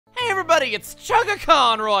everybody, it's Chugga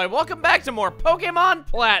Conroy. Welcome back to more Pokemon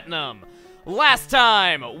Platinum. Last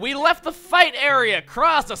time, we left the fight area,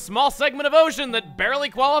 crossed a small segment of ocean that barely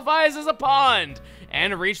qualifies as a pond,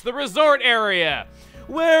 and reached the resort area,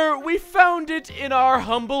 where we found it in our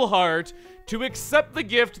humble heart to accept the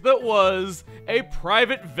gift that was a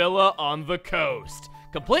private villa on the coast,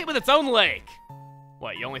 complete with its own lake.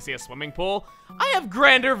 What, you only see a swimming pool? I have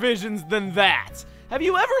grander visions than that. Have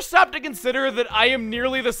you ever stopped to consider that I am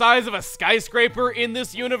nearly the size of a skyscraper in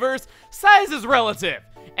this universe? Size is relative.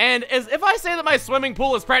 And as if I say that my swimming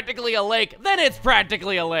pool is practically a lake, then it's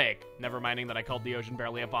practically a lake. Never minding that I called the ocean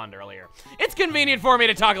barely a pond earlier. It's convenient for me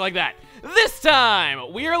to talk like that. This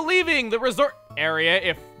time, we are leaving the resort area,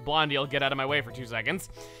 if Blondie will get out of my way for 2 seconds,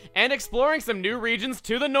 and exploring some new regions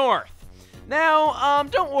to the north. Now,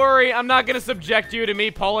 don't worry, I'm not gonna subject you to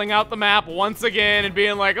me pulling out the map once again and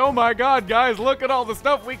being like, oh my god, guys, look at all the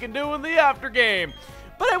stuff we can do in the after game.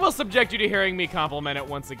 But I will subject you to hearing me compliment it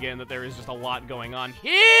once again that there is just a lot going on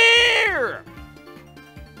here.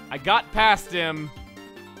 I got past him,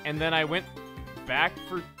 and then I went back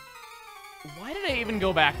for... Why did I even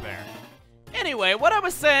go back there? Anyway, what I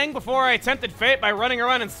was saying before I tempted fate by running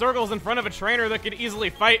around in circles in front of a trainer that could easily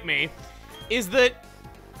fight me is that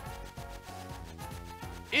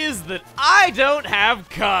I don't have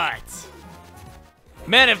cuts.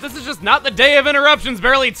 Man, if this is just not the day of interruptions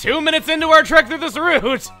barely 2 minutes into our trek through this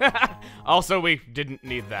route. Also, we didn't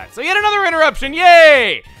need that. So yet another interruption,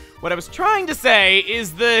 yay! What I was trying to say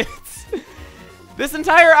is that this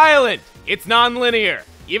entire island, it's non-linear.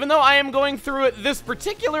 Even though I am going through it this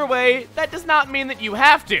particular way, that does not mean that you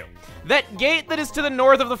have to. That gate that is to the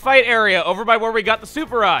north of the fight area, over by where we got the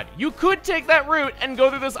Super Rod, you could take that route and go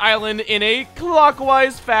through this island in a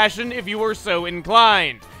clockwise fashion if you were so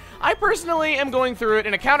inclined. I personally am going through it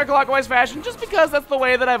in a counterclockwise fashion just because that's the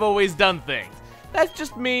way that I've always done things. That's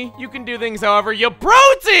just me. You can do things however you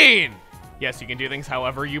protein! Yes, you can do things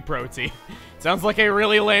however you protein. Sounds like a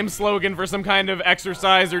really lame slogan for some kind of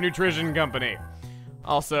exercise or nutrition company.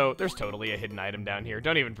 Also, there's totally a hidden item down here.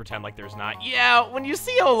 Don't even pretend like there's not. Yeah, when you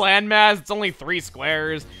see a landmass, it's only 3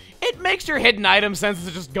 squares. It makes your hidden item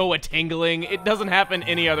senses just go a-tingling. It doesn't happen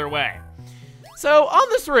any other way. So, on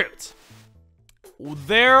this route,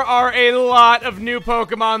 there are a lot of new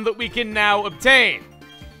Pokemon that we can now obtain.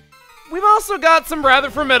 We've also got some rather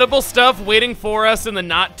formidable stuff waiting for us in the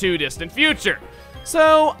not-too-distant future.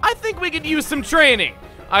 So, I think we could use some training.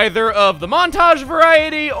 Either of the montage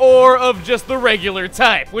variety or of just the regular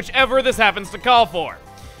type, whichever this happens to call for.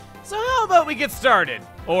 So how about we get started?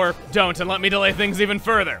 Or don't and let me delay things even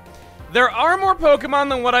further. There are more Pokemon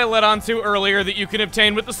than what I led on to earlier that you can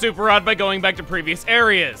obtain with the Super Rod by going back to previous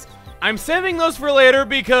areas. I'm saving those for later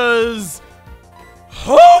because...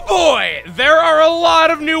 oh boy! There are a lot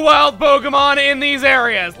of new wild Pokemon in these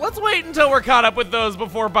areas. Let's wait until we're caught up with those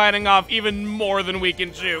before biting off even more than we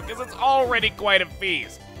can chew, because it's already quite a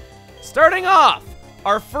feast. Starting off,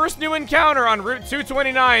 our first new encounter on Route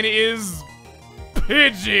 229 is...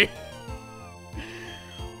 Pidgey.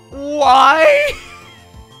 Why?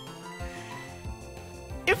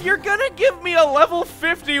 If you're gonna give me a level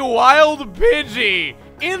 50 wild Pidgey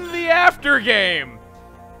in the aftergame,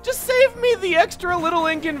 just save me the extra little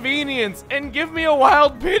inconvenience and give me a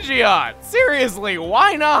wild Pidgeot. Seriously,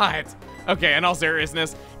 why not? Okay, in all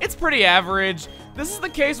seriousness, it's pretty average. This is the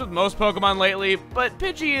case with most Pokemon lately, but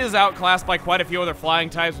Pidgey is outclassed by quite a few other flying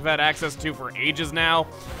types we've had access to for ages now.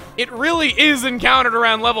 It really is encountered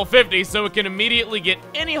around level 50, so it can immediately get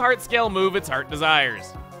any heart scale move its heart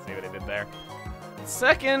desires. See what I did there?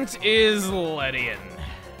 Second is Ledian.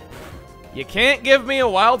 You can't give me a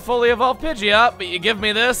wild fully evolved Pidgeot, but you give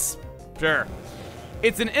me this? Sure.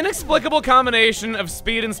 It's an inexplicable combination of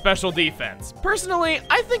speed and special defense. Personally,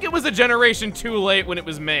 I think it was a generation too late when it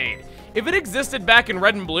was made. If it existed back in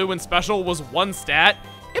Red and Blue when special was 1 stat,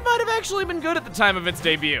 it might have actually been good at the time of its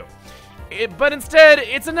debut. But instead,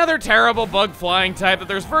 it's another terrible bug flying type that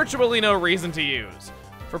there's virtually no reason to use.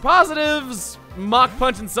 For positives, Mach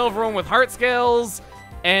Punch and Silverone with heart scales,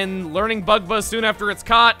 and learning Bug Buzz soon after it's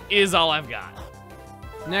caught is all I've got.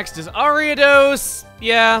 Next is Ariados.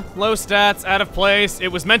 Yeah, low stats, out of place.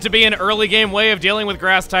 It was meant to be an early game way of dealing with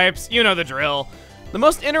grass types, you know the drill. The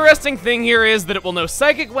most interesting thing here is that it will know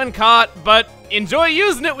Psychic when caught, but enjoy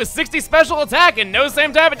using it with 60 special attack and no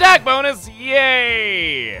same type attack bonus,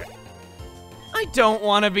 yay! I don't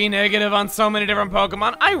want to be negative on so many different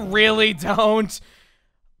Pokemon, I really don't.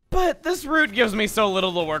 But this route gives me so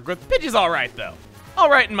little to work with. Pidgey's alright though.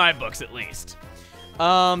 Alright in my books at least.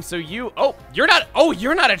 So you, you're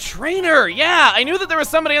not a trainer! Yeah, I knew that there was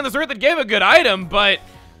somebody on this route that gave a good item, but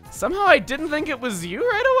Somehow I didn't think it was you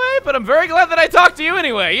right away, but I'm very glad that I talked to you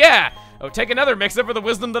anyway, yeah. Oh, take another mix-up for the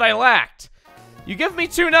wisdom that I lacked. You give me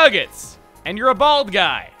 2 nuggets, and you're a bald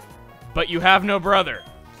guy, but you have no brother.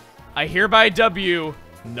 I hereby dub you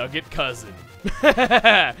Nugget Cousin.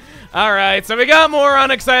 Alright, so we got more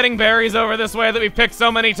unexciting berries over this way that we've picked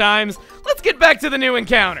so many times. Let's get back to the new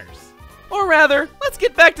encounters. Or rather, let's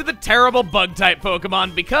get back to the terrible bug-type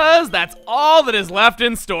Pokemon, because that's all that is left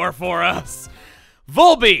in store for us.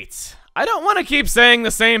 Volbeat. I don't want to keep saying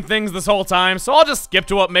the same things this whole time, so I'll just skip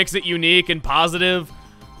to what makes it unique and positive.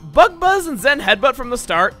 Bug Buzz and Zen Headbutt from the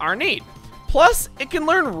start are neat. Plus, it can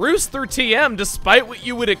learn Roost through TM despite what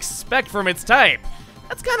you would expect from its type.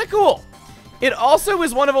 That's kind of cool. It also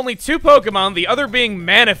is one of only 2 Pokemon, the other being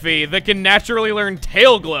Manaphy, that can naturally learn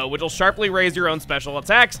Tail Glow, which will sharply raise your own special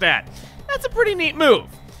attack stat. That's a pretty neat move.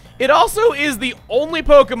 It also is the only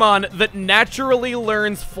Pokemon that naturally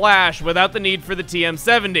learns Flash without the need for the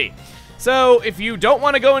TM70. So, if you don't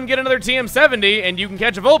want to go and get another TM70 and you can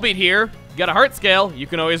catch a Volbeat here, you got a Heart Scale, you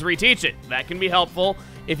can always reteach it. That can be helpful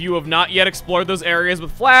if you have not yet explored those areas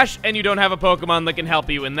with Flash and you don't have a Pokemon that can help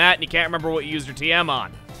you in that and you can't remember what you used your TM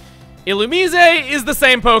on. Illumise is the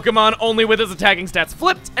same Pokemon, only with its attacking stats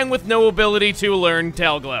flipped and with no ability to learn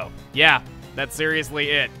Tail Glow. Yeah, that's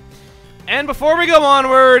seriously it. And before we go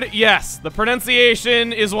onward, yes, the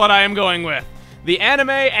pronunciation is what I am going with. The anime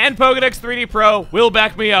and Pokédex 3D Pro will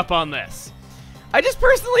back me up on this. I just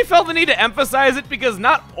personally felt the need to emphasize it because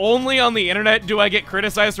not only on the internet do I get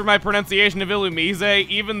criticized for my pronunciation of Illumise,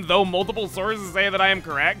 even though multiple sources say that I am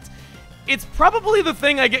correct, it's probably the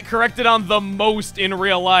thing I get corrected on the most in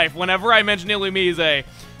real life. Whenever I mention Illumise,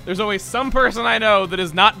 there's always some person I know that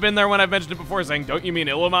has not been there when I've mentioned it before saying, "Don't you mean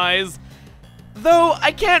Illumise?" Though,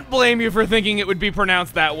 I can't blame you for thinking it would be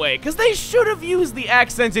pronounced that way, because they should have used the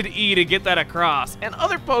accented E to get that across, and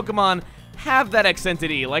other Pokemon have that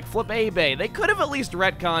accented E, like Flabébé. They could have at least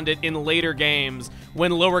retconned it in later games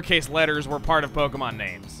when lowercase letters were part of Pokemon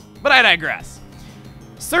names. But I digress.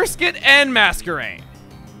 Surskit and Masquerain.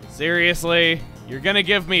 Seriously? You're gonna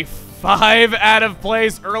give me 5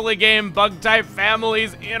 out-of-place early-game bug-type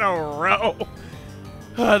families in a row?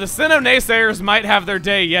 The Sinnoh naysayers might have their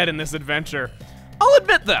day yet in this adventure. I'll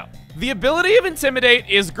admit, though, the ability of Intimidate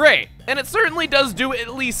is great, and it certainly does do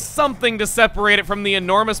at least something to separate it from the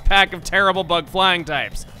enormous pack of terrible bug flying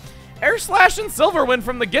types. Air Slash and Silverwind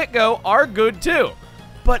from the get-go are good, too.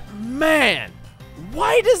 But man,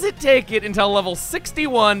 why does it take it until level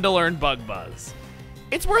 61 to learn Bug Buzz?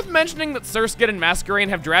 It's worth mentioning that Surskit and Masquerain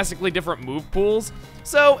have drastically different move pools,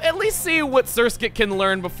 so at least see what Surskit can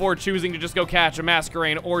learn before choosing to just go catch a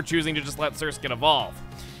Masquerain or choosing to just let Surskit evolve.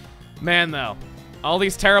 Man, though, all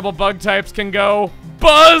these terrible bug types can go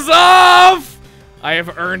buzz off! I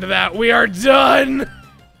have earned that. We are done!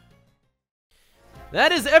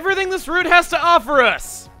 That is everything this route has to offer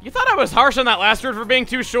us. You thought I was harsh on that last route for being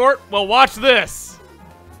too short? Well, watch this.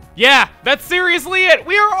 Yeah, that's seriously it.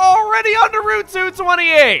 We are already on to Route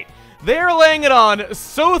 228. They're laying it on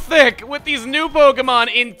so thick with these new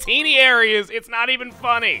Pokemon in teeny areas, it's not even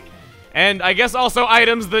funny. And I guess also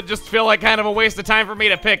items that just feel like kind of a waste of time for me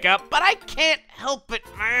to pick up, but I can't help it,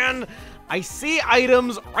 man. I see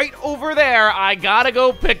items right over there, I gotta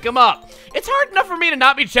go pick them up. It's hard enough for me to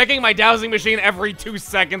not be checking my dowsing machine every 2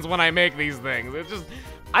 seconds when I make these things. It's just,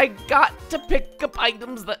 I got to pick up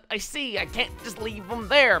items that I see. I can't just leave them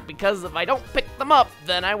there, because if I don't pick them up,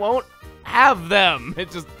 then I won't have them.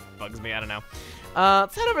 It just bugs me, I don't know.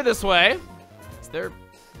 Let's head over this way. Is there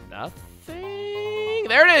nothing?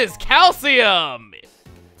 There it is, calcium!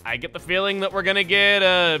 I get the feeling that we're gonna get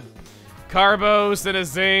a Carbos and a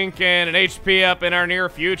Zinc and an HP up in our near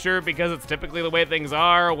future because it's typically the way things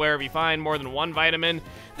are, where if you find more than one vitamin,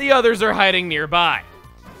 the others are hiding nearby.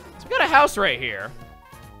 So we got a house right here.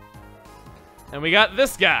 And we got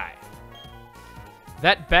this guy.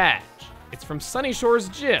 That badge. It's from Sunny Shore's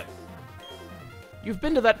gym. You've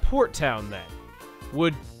been to that port town then.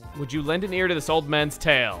 Would you lend an ear to this old man's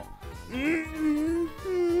tale?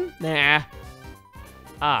 Nah.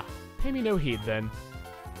 Ah, pay me no heed then.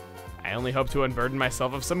 I only hope to unburden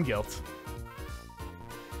myself of some guilt.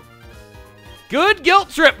 Good guilt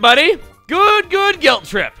trip, buddy. Good guilt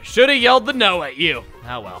trip. Shoulda yelled the no at you.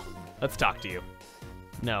 Oh well, let's talk to you.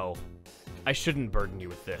 No, I shouldn't burden you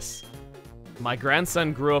with this. My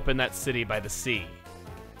grandson grew up in that city by the sea.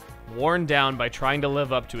 Worn down by trying to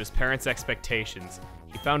live up to his parents' expectations,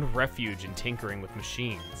 he found refuge in tinkering with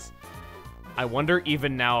machines. I wonder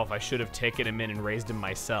even now if I should have taken him in and raised him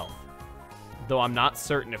myself, though I'm not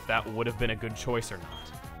certain if that would have been a good choice or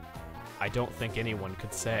not. I don't think anyone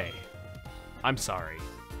could say. I'm sorry.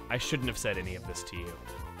 I shouldn't have said any of this to you.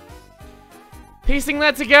 Piecing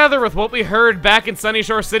that together with what we heard back in Sunny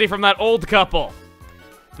Shore City from that old couple.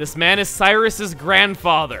 This man is Cyrus's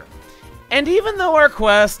grandfather. And even though our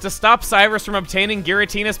quest to stop Cyrus from obtaining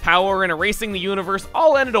Giratina's power and erasing the universe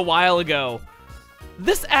all ended a while ago,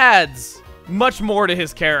 this adds much more to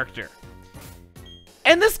his character.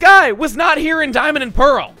 And this guy was not here in Diamond and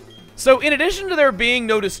Pearl. So in addition to there being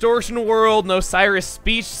no Distortion World, no Cyrus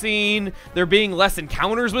speech scene, there being less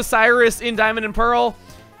encounters with Cyrus in Diamond and Pearl,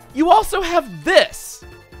 you also have this.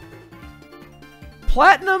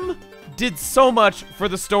 Platinum did so much for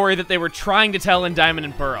the story that they were trying to tell in Diamond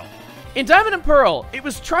and Pearl. In Diamond and Pearl, it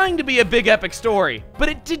was trying to be a big epic story, but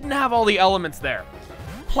it didn't have all the elements there.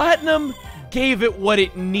 Platinum gave it what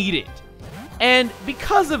it needed. And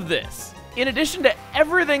because of this, in addition to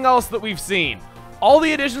everything else that we've seen, all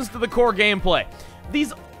the additions to the core gameplay,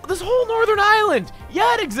 this whole Northern Island,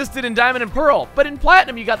 yeah, it existed in Diamond and Pearl, but in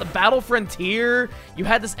Platinum you got the Battle Frontier, you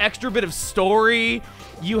had this extra bit of story,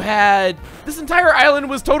 this entire island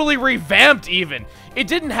was totally revamped even. It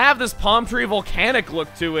didn't have this palm tree volcanic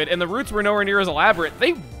look to it, and the routes were nowhere near as elaborate.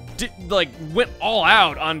 They went all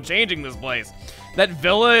out on changing this place. That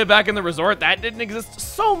villa back in the resort, that didn't exist.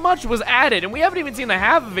 So much was added, and we haven't even seen the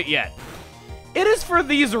half of it yet. It is for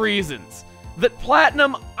these reasons that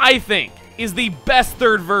Platinum, I think, is the best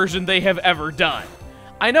third version they have ever done.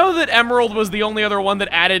 I know that Emerald was the only other one that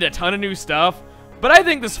added a ton of new stuff, but I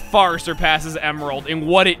think this far surpasses Emerald in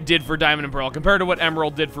what it did for Diamond and Pearl compared to what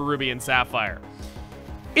Emerald did for Ruby and Sapphire.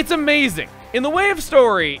 It's amazing. In the way of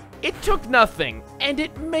story, it took nothing, and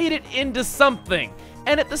it made it into something,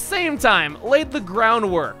 and at the same time, laid the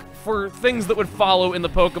groundwork for things that would follow in the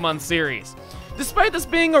Pokemon series. Despite this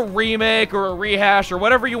being a remake or a rehash or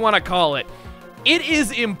whatever you want to call it, it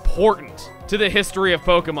is important to the history of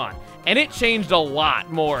Pokemon, and it changed a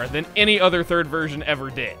lot more than any other third version ever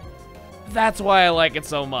did. That's why I like it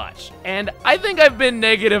so much, and I think I've been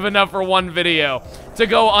negative enough for one video to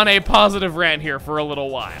go on a positive rant here for a little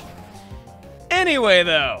while. Anyway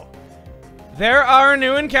though, there are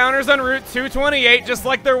new encounters on Route 228 just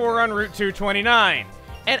like there were on Route 229.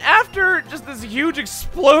 And after just this huge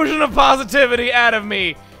explosion of positivity out of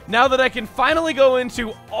me, now that I can finally go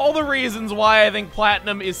into all the reasons why I think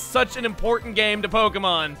Platinum is such an important game to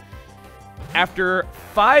Pokemon, after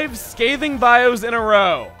 5 scathing bios in a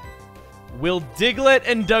row, will Diglett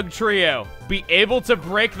and Dugtrio be able to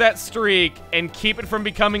break that streak and keep it from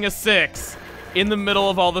becoming a 6 in the middle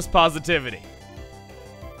of all this positivity?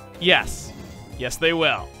 Yes. Yes, they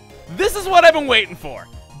will. This is what I've been waiting for.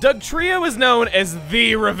 Dugtrio is known as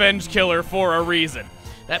the revenge killer for a reason.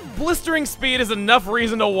 That blistering speed is enough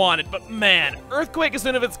reason to want it, but man, Earthquake as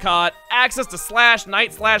soon as it's caught, access to Slash,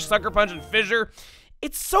 Night Slash, Sucker Punch, and Fissure,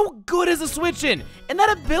 it's so good as a switch-in, and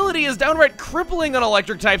that ability is downright crippling on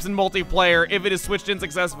electric types in multiplayer if it is switched in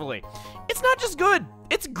successfully. It's not just good,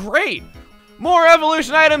 it's great. More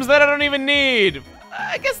evolution items that I don't even need.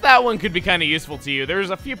 I guess that one could be kind of useful to you.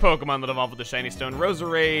 There's a few Pokemon that evolve with the Shiny Stone.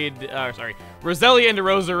 Roserade, Roselia into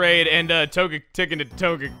Roserade, and Togetic into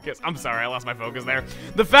Togekiss. I'm sorry, I lost my focus there.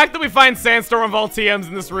 The fact that we find Sandstorm of all TMs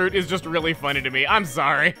in this route is just really funny to me. I'm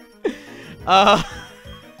sorry. Let's,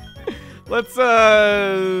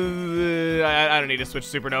 I don't need to switch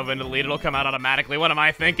Supernova into the lead. It'll come out automatically. What am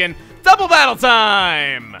I thinking? Double battle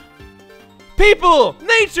time! People,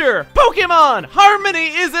 nature, Pokemon,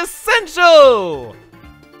 harmony is essential!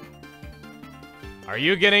 Are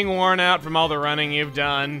you getting worn out from all the running you've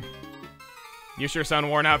done? You sure sound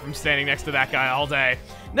worn out from standing next to that guy all day.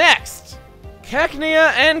 Next,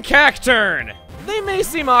 Cacnea and Cacturn. They may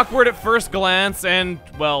seem awkward at first glance, and,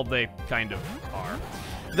 well, they kind of are.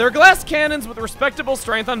 They're glass cannons with respectable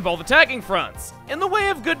strength on both attacking fronts. In the way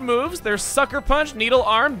of good moves, there's Sucker Punch, Needle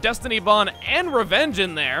Arm, Destiny Bond, and Revenge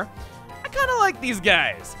in there. I kinda like these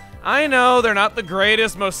guys. I know they're not the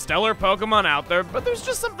greatest, most stellar Pokemon out there, but there's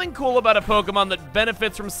just something cool about a Pokemon that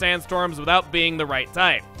benefits from Sandstorms without being the right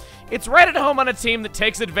type. It's right at home on a team that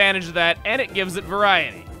takes advantage of that, and it gives it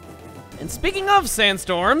variety. And speaking of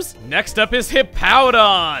Sandstorms, next up is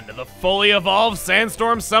Hippowdon. The fully evolved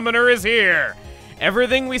Sandstorm Summoner is here.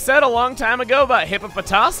 Everything we said a long time ago about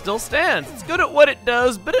Hippopotas still stands. It's good at what it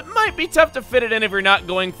does, but it might be tough to fit it in if you're not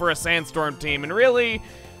going for a Sandstorm team, and really,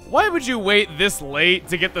 why would you wait this late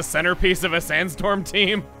to get the centerpiece of a Sandstorm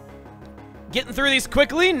team? Getting through these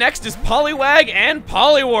quickly, next is Poliwag and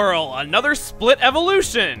Poliwhirl, another split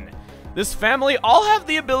evolution. This family all have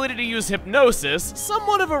the ability to use Hypnosis,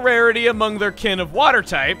 somewhat of a rarity among their kin of water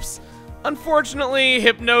types. Unfortunately,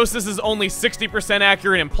 Hypnosis is only 60%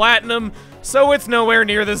 accurate in Platinum, so it's nowhere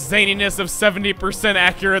near the zaniness of 70%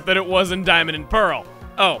 accurate that it was in Diamond and Pearl.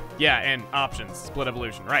 Oh, yeah, and options, split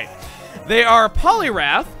evolution, right. They are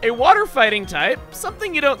Poliwrath, a water fighting type,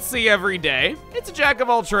 something you don't see every day. It's a jack of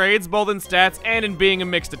all trades, both in stats and in being a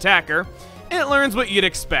mixed attacker, and it learns what you'd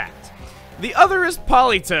expect. The other is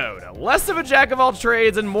Politoed, less of a jack of all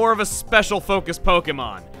trades and more of a special focus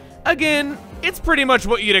Pokemon. Again, it's pretty much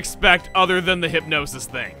what you'd expect other than the hypnosis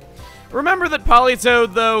thing. Remember that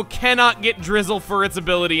Politoed, though, cannot get Drizzle for its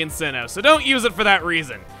ability in Sinnoh, so don't use it for that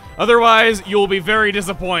reason. Otherwise, you'll be very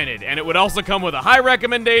disappointed, and it would also come with a high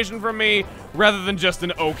recommendation from me, rather than just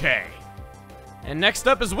an okay. And next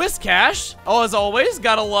up is Whiscash. Oh, as always,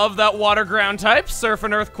 gotta love that water ground type, Surf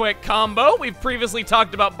and Earthquake combo. We've previously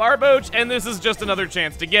talked about Barboach, and this is just another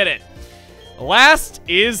chance to get it. Last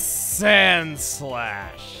is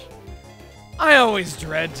Sandslash. I always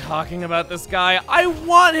dread talking about this guy. I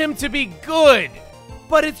want him to be good,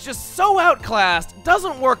 but it's just so outclassed,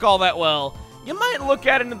 doesn't work all that well. You might look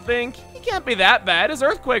at it and think, he can't be that bad. His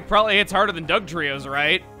Earthquake probably hits harder than Dugtrio's,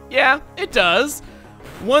 right? Yeah, it does.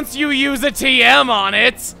 Once you use a TM on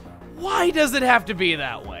it, why does it have to be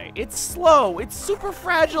that way? It's slow, it's super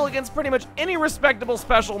fragile against pretty much any respectable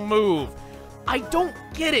special move. I don't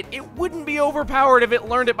get it. It wouldn't be overpowered if it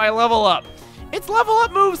learned it by level up. Its level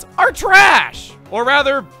up moves are trash! Or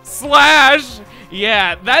rather, slash!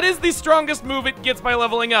 Yeah, that is the strongest move it gets by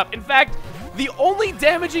leveling up. In fact, the only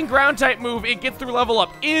damaging ground type move it gets through level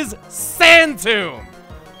up is Sand Tomb.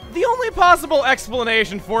 The only possible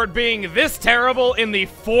explanation for it being this terrible in the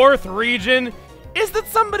 4th region is that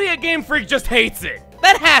somebody at Game Freak just hates it.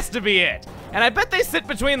 That has to be it. And I bet they sit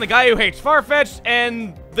between the guy who hates Farfetch'd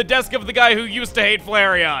and the desk of the guy who used to hate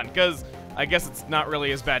Flareon, because I guess it's not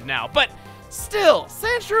really as bad now. But still,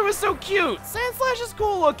 Sandshrew is so cute. Sandslash is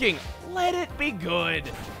cool looking. Let it be good.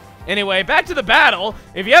 Anyway, back to the battle.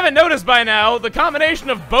 If you haven't noticed by now, the combination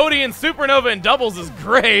of Bodhi and Supernova in doubles is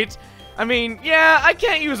great. I mean, yeah, I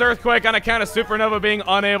can't use Earthquake on account of Supernova being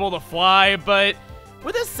unable to fly, but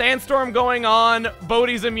with this Sandstorm going on,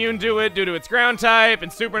 Bodhi's immune to it due to its ground type,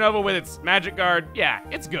 and Supernova with its Magic Guard, yeah,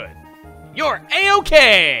 it's good. You're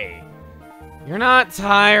A-okay! You're not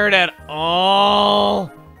tired at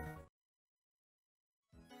all?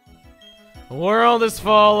 The world is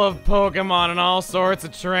full of Pokemon and all sorts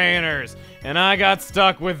of trainers, and I got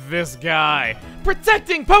stuck with this guy.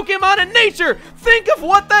 Protecting Pokemon and nature! Think of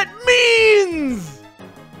what that means!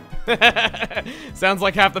 Sounds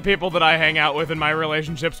like half the people that I hang out with in my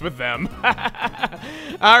relationships with them.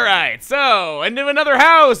 Alright, so, into another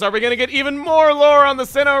house! Are we gonna get even more lore on the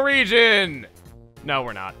Sinnoh region? No,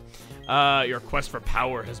 we're not. Your quest for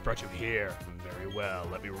power has brought you here. Very well,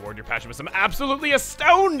 let me reward your passion with some absolutely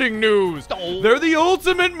astounding news! They're the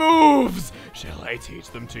ultimate moves! Shall I teach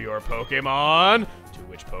them to your Pokemon? To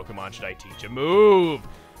which Pokemon should I teach a move?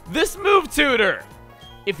 This move tutor!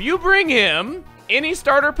 If you bring him any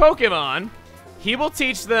starter Pokemon, he will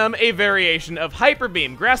teach them a variation of Hyper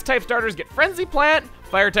Beam. Grass-type starters get Frenzy Plant,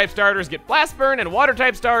 Fire-type starters get Blast Burn, and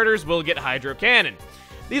Water-type starters will get Hydro Cannon.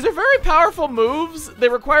 These are very powerful moves. They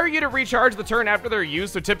require you to recharge the turn after they're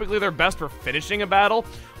used, so typically they're best for finishing a battle,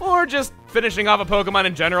 or just finishing off a Pokemon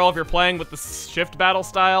in general if you're playing with the shift battle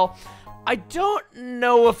style. I don't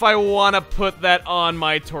know if I want to put that on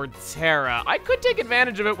my Torterra. I could take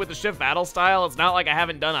advantage of it with the shift battle style. It's not like I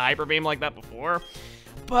haven't done a Hyper Beam like that before.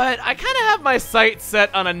 But I kind of have my sights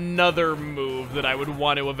set on another move that I would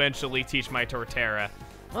want to eventually teach my Torterra.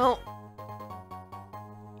 Well,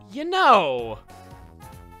 you know,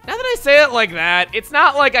 now that I say it like that, it's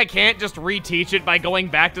not like I can't just reteach it by going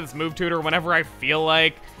back to this move tutor whenever I feel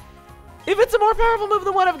like. If it's a more powerful move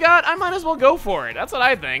than what I've got, I might as well go for it. That's what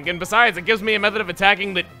I think. And besides, it gives me a method of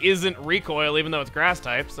attacking that isn't recoil, even though it's grass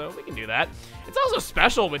type, so we can do that. It's also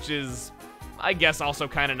special, which is, I guess, also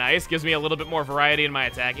kind of nice. Gives me a little bit more variety in my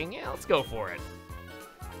attacking. Yeah, let's go for it.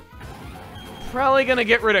 Probably gonna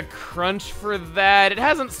get rid of Crunch for that. It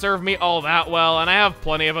hasn't served me all that well, and I have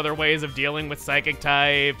plenty of other ways of dealing with Psychic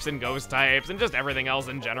types and Ghost types and just everything else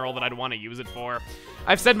in general that I'd want to use it for.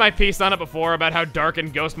 I've said my piece on it before about how Dark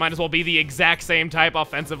and Ghost might as well be the exact same type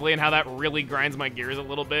offensively and how that really grinds my gears a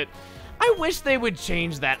little bit. I wish they would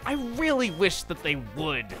change that. I really wish that they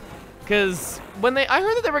would. Because when I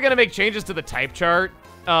heard that they were going to make changes to the type chart,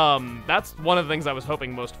 that's one of the things I was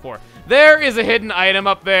hoping most for. There is a hidden item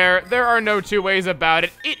up there. There are no two ways about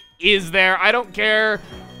it. It is there. I don't care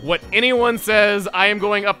what anyone says. I am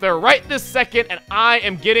going up there right this second, and I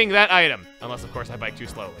am getting that item. Unless, of course, I bike too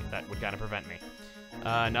slowly. That would kind of prevent me.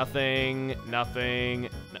 Nothing.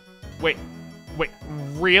 Wait,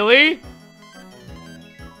 really?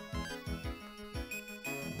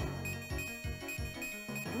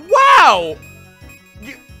 Wow!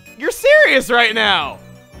 You're serious right now?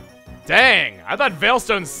 Dang, I thought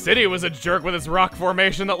Veilstone City was a jerk with its rock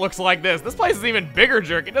formation that looks like this. This place is an even bigger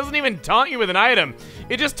jerk. It doesn't even taunt you with an item.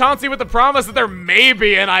 It just taunts you with the promise that there may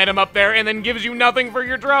be an item up there and then gives you nothing for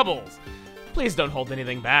your troubles. Please don't hold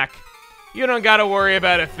anything back. You don't gotta worry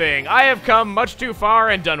about a thing. I have come much too far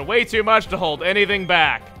and done way too much to hold anything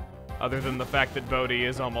back. Other than the fact that Bodhi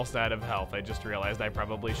is almost out of health. I just realized I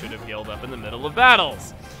probably should have healed up in the middle of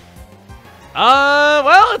battles.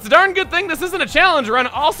 Well, it's a darn good thing this isn't a challenge run.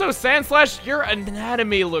 Also, Sandslash, your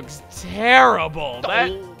anatomy looks terrible.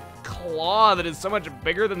 That claw that is so much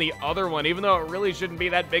bigger than the other one, even though it really shouldn't be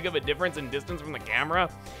that big of a difference in distance from the camera.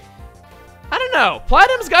 I don't know.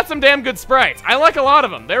 Platinum's got some damn good sprites. I like a lot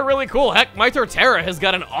of them. They're really cool. Heck, my Torterra has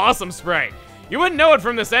got an awesome sprite. You wouldn't know it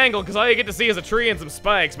from this angle because all you get to see is a tree and some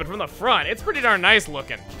spikes, but from the front, it's pretty darn nice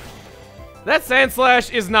looking. That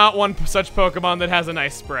Sandslash is not one such Pokemon that has a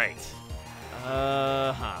nice sprite.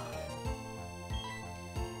 Yeah,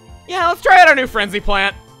 let's try out our new Frenzy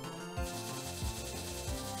Plant.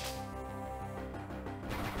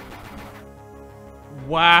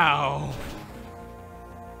 Wow.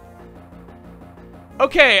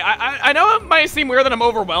 Okay, I know it might seem weird that I'm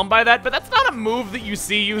overwhelmed by that, but that's not a move that you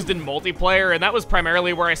see used in multiplayer, and that was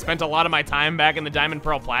primarily where I spent a lot of my time back in the Diamond,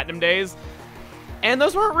 Pearl, Platinum days. And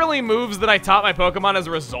those weren't really moves that I taught my Pokemon as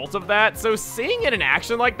a result of that, so seeing it in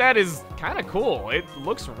action like that is kind of cool. It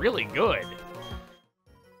looks really good.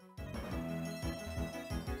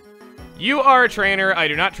 You are a trainer. I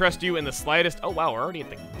do not trust you in the slightest. Oh, wow, we're already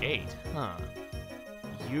at the gate. Huh.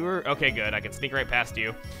 You're... Okay, good. I can sneak right past you.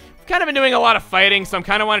 I've kind of been doing a lot of fighting, so I'm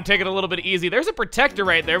kind of want to take it a little bit easy. There's a Protector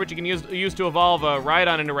right there, which you can use to evolve a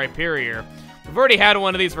Rhydon into Rhyperior. We've already had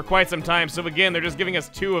one of these for quite some time, so again, they're just giving us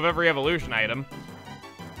 2 of every evolution item.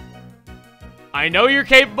 I know you're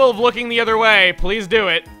capable of looking the other way. Please do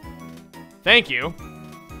it. Thank you.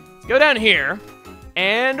 Let's go down here.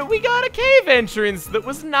 And we got a cave entrance that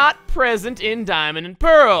was not present in Diamond and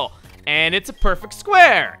Pearl. And it's a perfect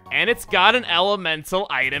square. And it's got an elemental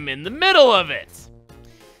item in the middle of it.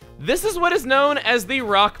 This is what is known as the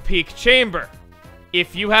Rock Peak Chamber.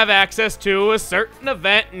 If you have access to a certain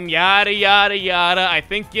event and yada yada yada, I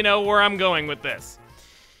think you know where I'm going with this.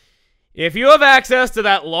 If you have access to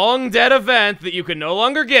that long dead event that you can no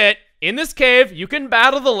longer get, in this cave, you can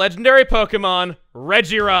battle the legendary Pokemon,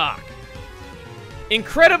 Regirock.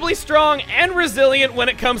 Incredibly strong and resilient when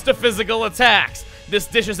it comes to physical attacks. This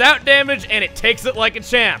dishes out damage and it takes it like a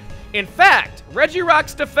champ. In fact,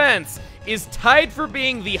 Regirock's defense is tied for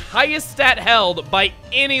being the highest stat held by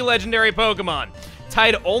any legendary Pokemon,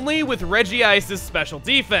 tied only with Regice's special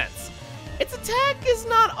defense. Its attack is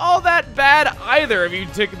not all that bad either if you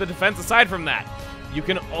take the defense aside from that. You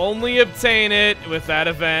can only obtain it with that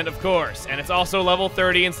event, of course, and it's also level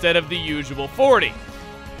 30 instead of the usual 40.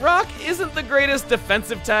 Rock isn't the greatest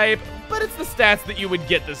defensive type, but it's the stats that you would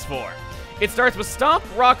get this for. It starts with Stomp,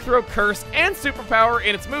 Rock Throw, Curse, and Superpower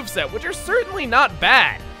in its moveset, which are certainly not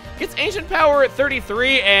bad. Gets Ancient Power at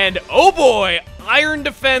 33, and oh boy, Iron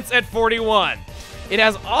Defense at 41. It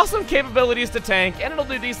has awesome capabilities to tank, and it'll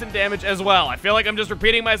do decent damage as well. I feel like I'm just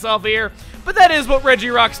repeating myself here, but that is what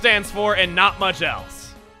Regirock stands for, and not much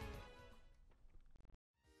else.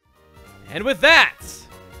 And with that,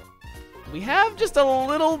 we have just a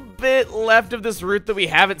little bit left of this route that we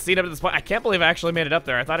haven't seen up to this point. I can't believe I actually made it up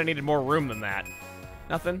there. I thought I needed more room than that.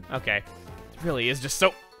 Nothing? Okay. It really is just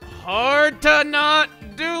so hard to not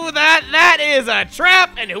do that. That is a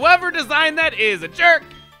trap, and whoever designed that is a jerk.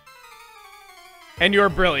 And you're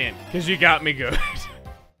brilliant, because you got me good.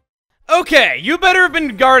 Okay, you better have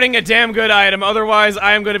been guarding a damn good item, otherwise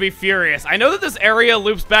I am going to be furious. I know that this area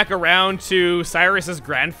loops back around to Cyrus's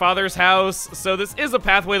grandfather's house, so this is a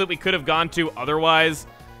pathway that we could have gone to otherwise.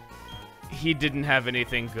 He didn't have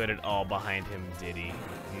anything good at all behind him, did he?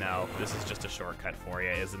 No, this is just a shortcut for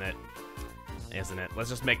you, isn't it? Isn't it? Let's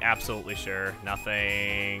just make absolutely sure.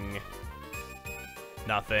 Nothing.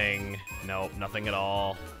 Nothing. Nope, nothing at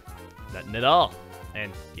all. Nothing at all.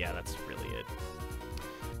 And yeah, that's really it.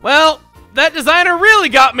 Well, that designer really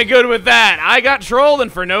got me good with that. I got trolled and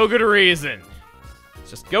for no good reason. Let's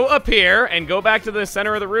just go up here and go back to the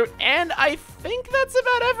center of the route, and I think that's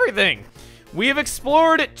about everything. We have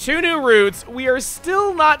explored 2 new routes. We are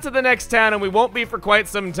still not to the next town, and we won't be for quite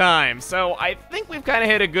some time. So I think we've kind of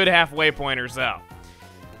hit a good halfway point or so.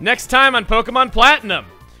 Next time on Pokemon Platinum,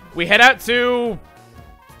 we head out to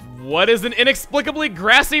what is an inexplicably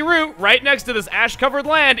grassy route right next to this ash-covered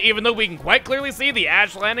land, even though we can quite clearly see the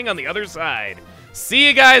ash landing on the other side. See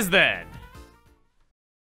you guys then.